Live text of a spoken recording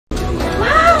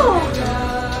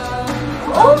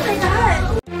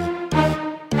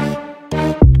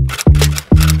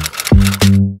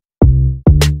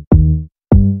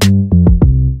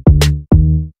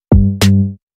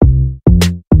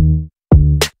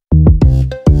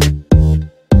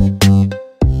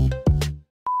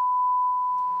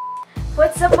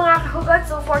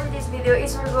video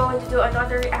is we're going to do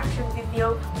another reaction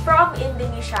video from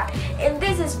Indonesia. And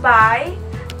this is by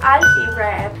ALFFY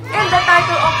REV. And the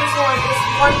title of this one is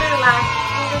Wonderland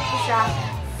Indonesia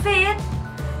feat.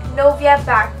 Novia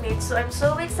Bachmid. So I'm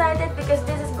so excited because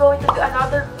this is going to be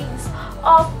another piece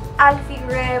of ALFFY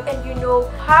REV, and you know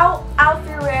how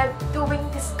ALFFY REV doing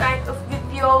this kind of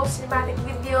videos, cinematic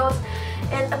videos,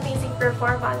 and amazing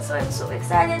performance. So I'm so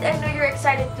excited. I know you're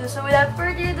excited too. So without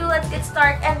further ado, let's get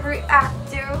started and react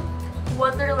to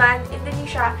Wonderland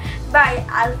Indonesia by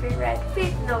ALFFY REV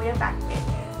feat. Novia Bachmid.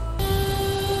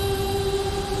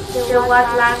 The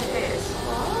what land is.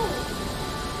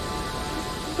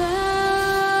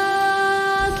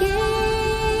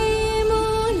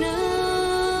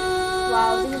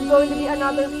 Wow, this is going to be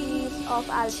another piece of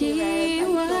ALFFY REV.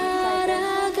 I'm so excited.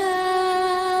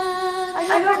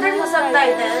 I hope there's a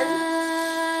subtitle.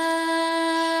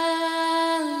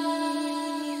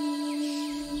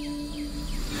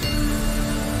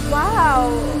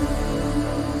 Wow.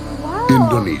 Wow.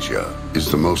 Indonesia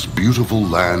is the most beautiful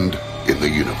land in the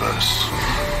universe.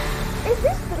 Is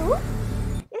this true?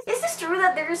 Is this true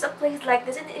that there is a place like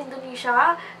this in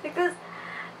Indonesia? Because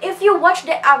if you watch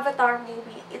the Avatar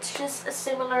movie, it's just a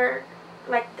similar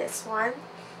like this one.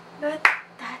 But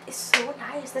that is so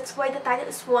nice. That's why the title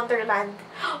is Wonderland.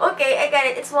 Okay, I get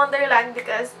it. It's Wonderland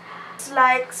because it's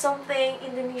like something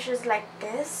Indonesia's like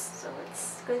this. So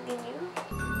let's continue.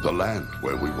 The land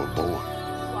where we were born.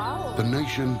 Wow. The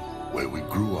nation where we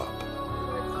grew up.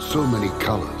 So many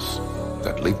colors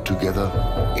that live together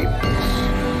in peace.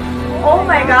 Oh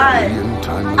my god.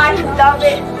 I love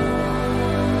it.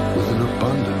 With an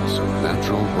abundance of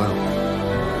natural wealth,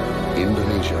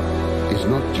 Indonesia is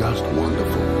not just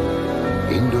wonderful.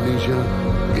 Indonesia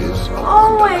is a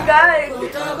oh my god!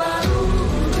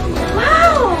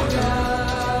 Wow!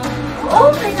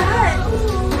 Oh my god!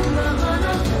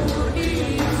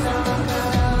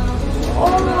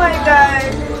 Oh my god!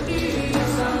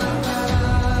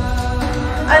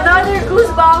 Another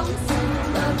goosebumps!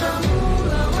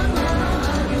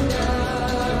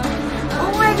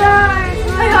 Oh my god!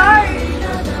 My heart!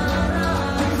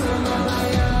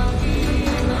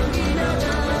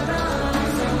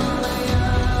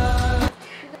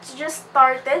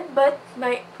 Started, but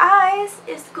my eyes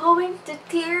is going to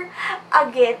tear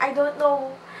again. I don't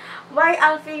know why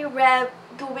ALFFY REV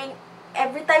doing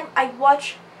every time I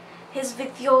watch his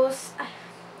videos,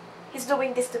 he's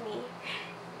doing this to me.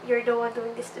 You're the one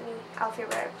doing this to me, ALFFY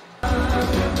REV.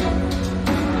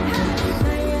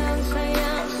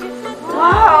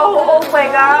 Wow! Oh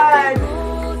my god!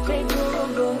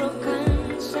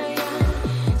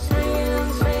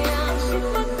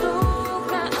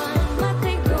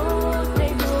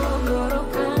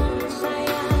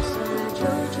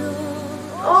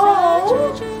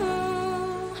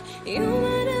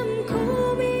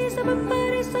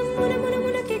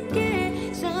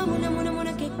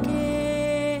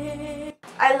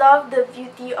 I love the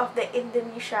beauty of the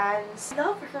Indonesians.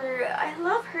 I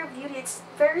love her beauty. It's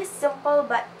very simple,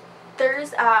 but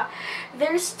there's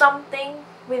something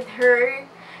with her.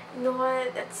 You know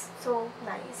what? That's so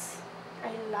nice.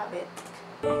 I love it.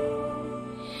 Oh,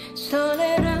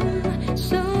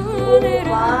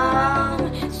 wow.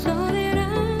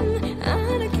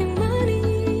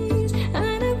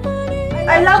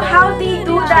 I love how they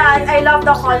do that. I love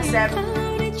the concept.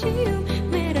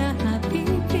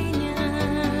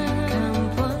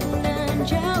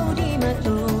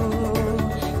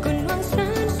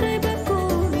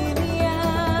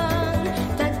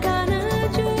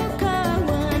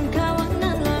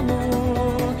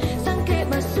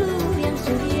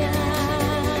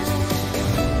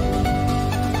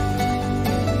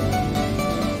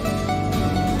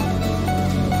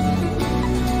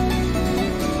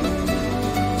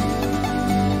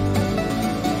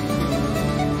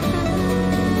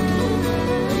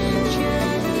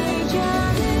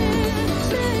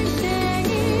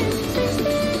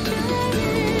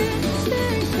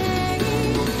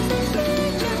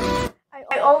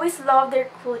 I always love their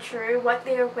culture, what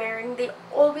they are wearing. They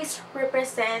always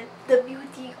represent the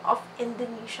beauty of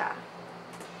Indonesia.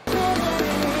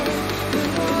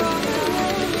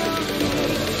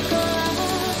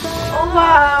 Oh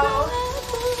wow!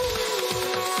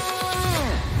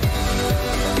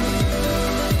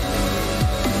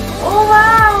 Oh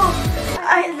wow!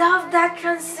 I love that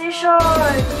transition!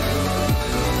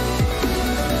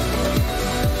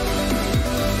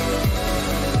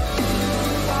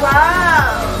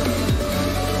 Wow!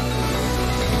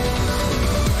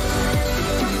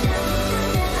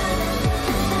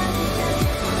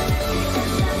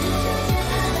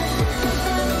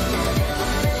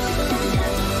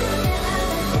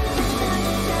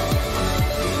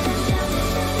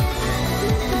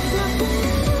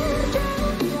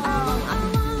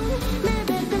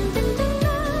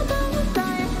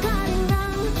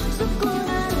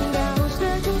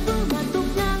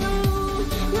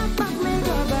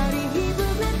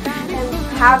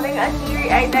 having a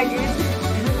teary-eyed again.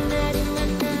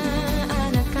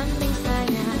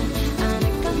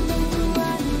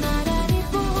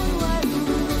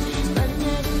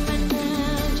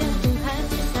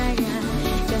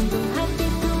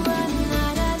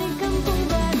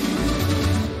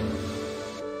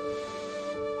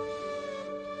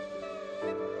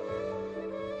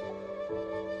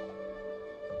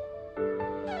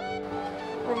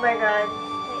 Oh my god,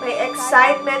 my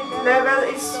excitement level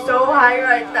is so high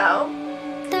right now.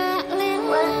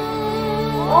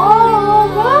 Oh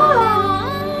wow!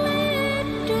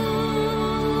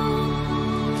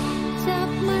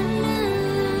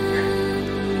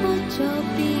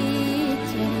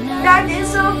 That is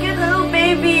so cute, little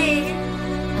baby.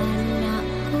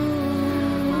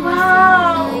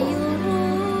 Wow!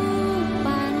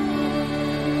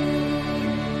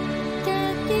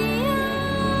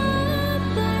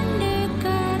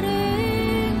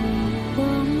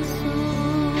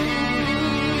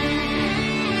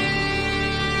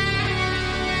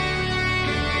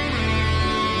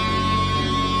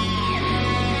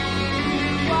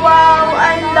 Wow,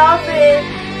 I love it.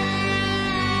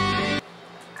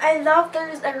 I love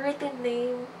there's a written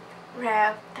name,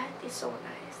 Rev. That is so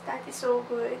nice. That is so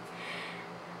good.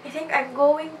 I think I'm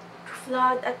going to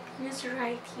flood at tears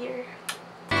right here.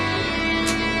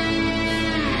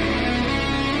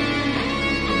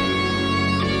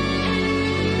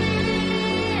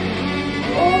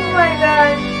 Oh my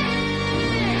god.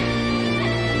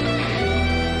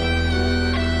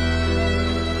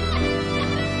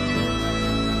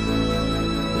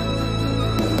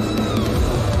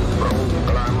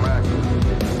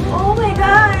 Oh my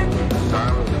god!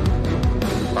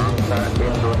 Bangsa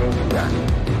Indonesia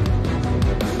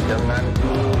dengan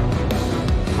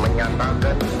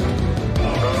menyatakan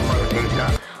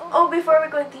kemerdekaan. Oh, before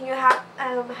we continue,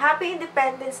 Happy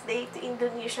Independence Day to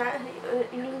Indonesia.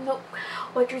 You know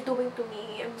what you're doing to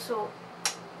me.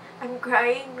 I'm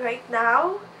crying right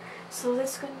now. So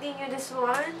let's continue this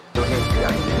one.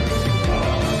 Indonesia.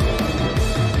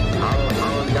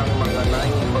 Hal-hal yang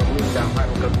mengenai pemindahan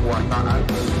kekuasaan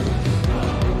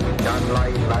dan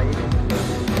lain-lain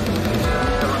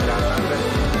diselenggarakan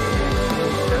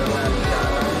dengan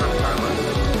cara yang sama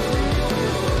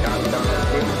dan dalam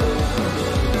tempo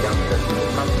yang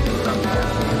sesingkat-singkatnya.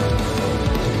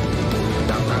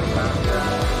 Jakarta,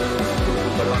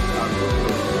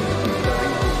 17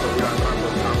 Agustus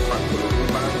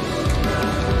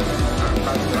 1945,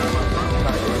 atas nama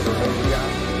bangsa Indonesia,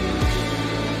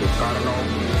 Soekarno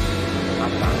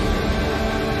Hatta.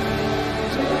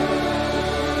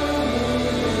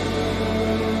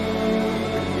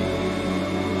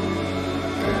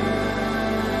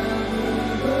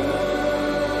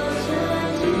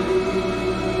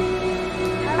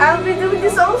 I'll be doing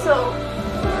this also.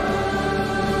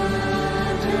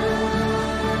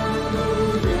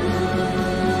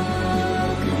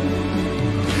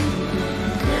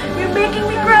 You're making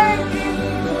me cry again.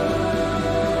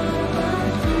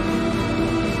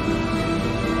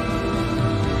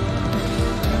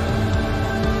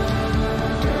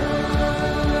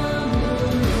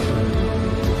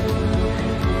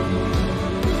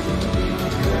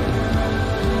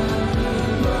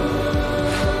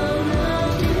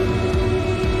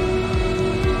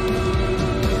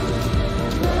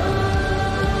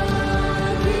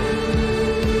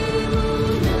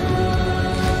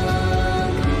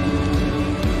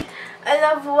 I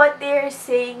love what they're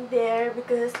saying there,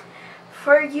 because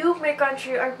for you, my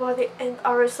country, our body and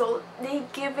our soul, they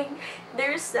giving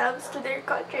themselves to their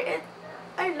country, and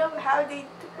I love how they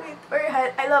do it, or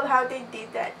I love how they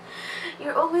did that.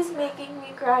 You're always making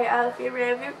me cry, ALFFY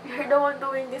REV. You're the one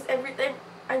doing this every time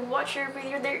I watch your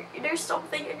video. There's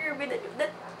something in your video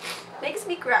that makes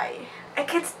me cry. I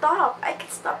can't stop. I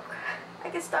can't stop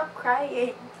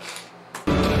crying.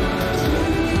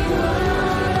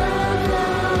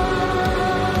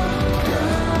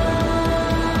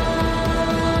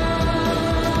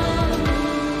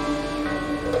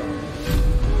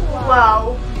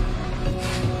 Wow.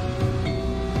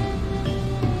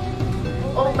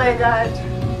 Oh my god.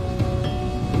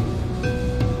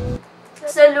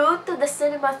 Salute to the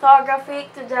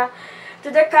cinematography, to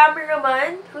the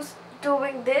cameraman who's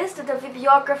doing this, to the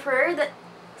videographer that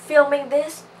filming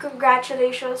this.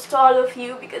 Congratulations to all of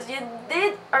you, because you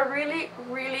did a really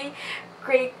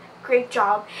great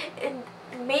job. And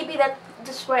maybe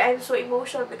that's why I'm so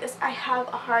emotional, because I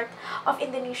have a heart of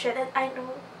Indonesian, and I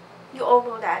know you all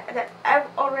know that I've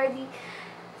already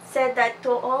said that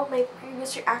to all my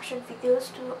previous reaction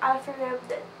videos to ALFFY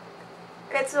REV.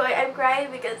 That's why I'm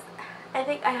crying, because I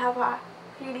think I have a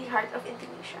really heart of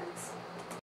Indonesians.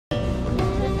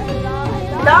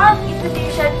 love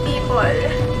Indonesian people.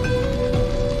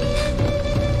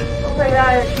 Oh my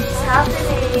god, it's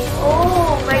happening.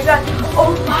 Oh my god.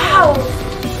 Oh wow.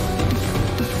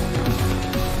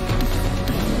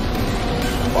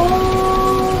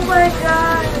 Oh my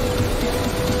god.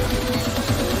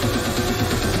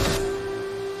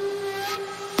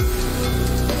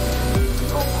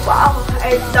 Oh wow,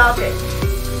 I love it.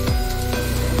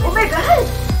 Oh my god.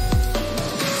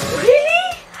 Really?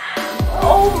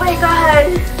 Oh my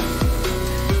god.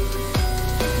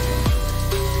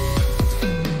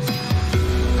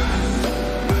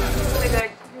 Oh my god,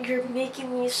 you're making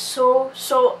me so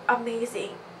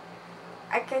amazing.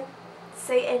 I can't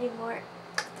say anymore.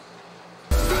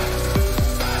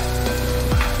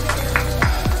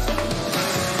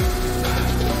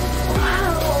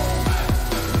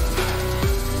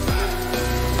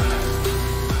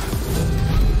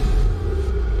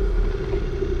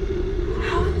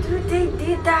 How did they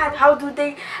do that?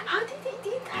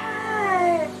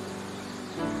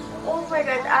 Oh my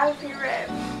god, ALFFY REV.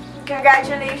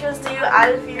 Congratulations to you,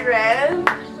 ALFFY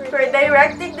REV, for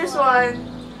directing this one.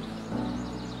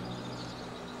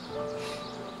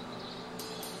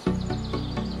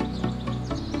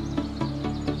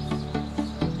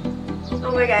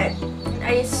 Oh my god,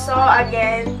 I saw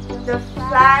again the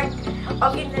flag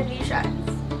of Indonesia.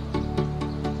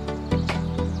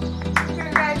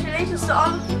 Congratulations to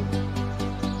all of you.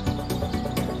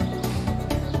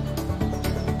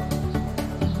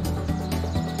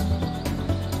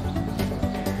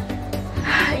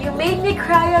 You made me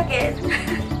cry again.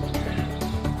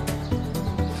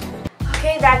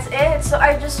 Okay, that's it. So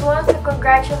I just want to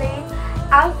congratulate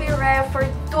ALFFY REV for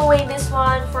doing this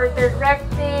one, for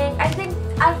directing. I think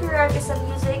ALFFY REV is a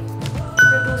music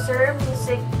producer,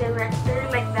 music director,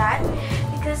 like that.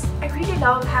 Because I really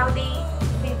love how they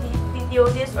video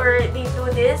this, or they do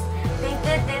this. They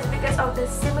did this because of the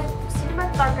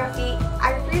cinematography.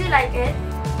 I really like it.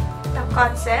 The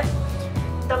concept,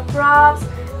 the props,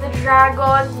 the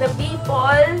dragon, the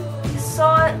people. You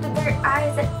saw to their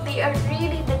eyes that they are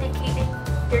really dedicating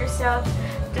themselves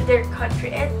to their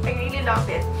country, and I really love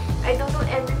it. I don't know,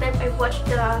 every time I watch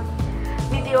the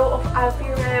video of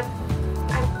ALFFY REV,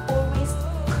 I'm always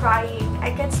crying. I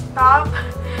can't stop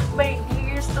my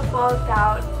tears to fall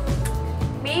down.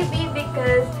 Maybe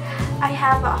because I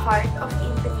have a heart of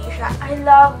Indonesia. I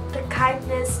love the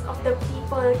kindness of the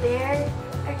people there.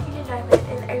 I really love it,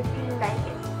 and I really like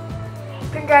it.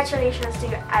 Congratulations to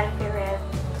you, ALFFY REV.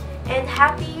 And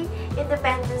happy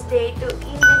Independence Day to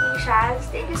Indonesians.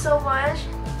 Thank you so much.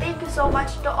 Thank you so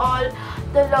much to all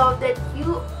the love that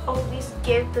you always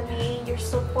give to me. You're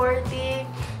supporting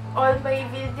all my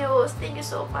videos. Thank you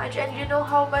so much. And you know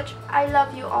how much I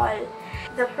love you all.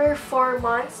 The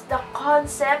performance, the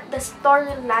concept, the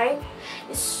storyline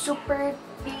is super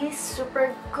peace,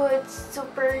 super good,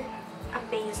 super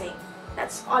amazing.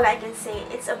 That's all I can say.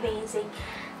 It's amazing.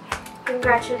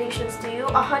 Congratulations to you.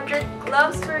 100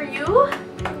 clubs for you.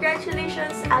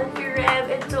 Congratulations, ALFFY REV,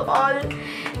 and to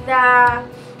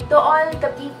all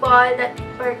the people that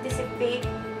participate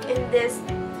in this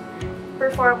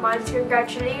performance.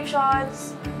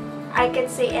 Congratulations. I can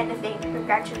say anything.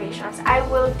 Congratulations. I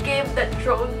will give the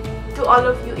throne to all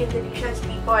of you Indonesian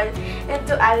people, and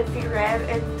to ALFFY REV,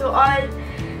 and to all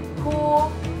who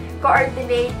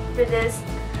coordinate to this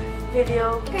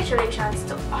video. Congratulations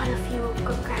to all of you.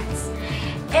 Congrats.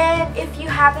 And if you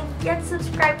haven't yet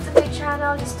subscribed to my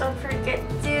channel, just don't forget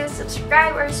to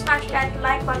subscribe or smash that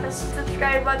like button,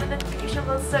 subscribe button, notification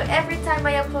bell, so every time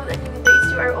I upload a new video,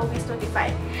 you are always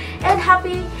notified. And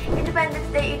happy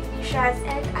Independence Day, Indonesians,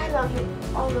 and I love you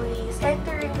always. And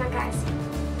to ring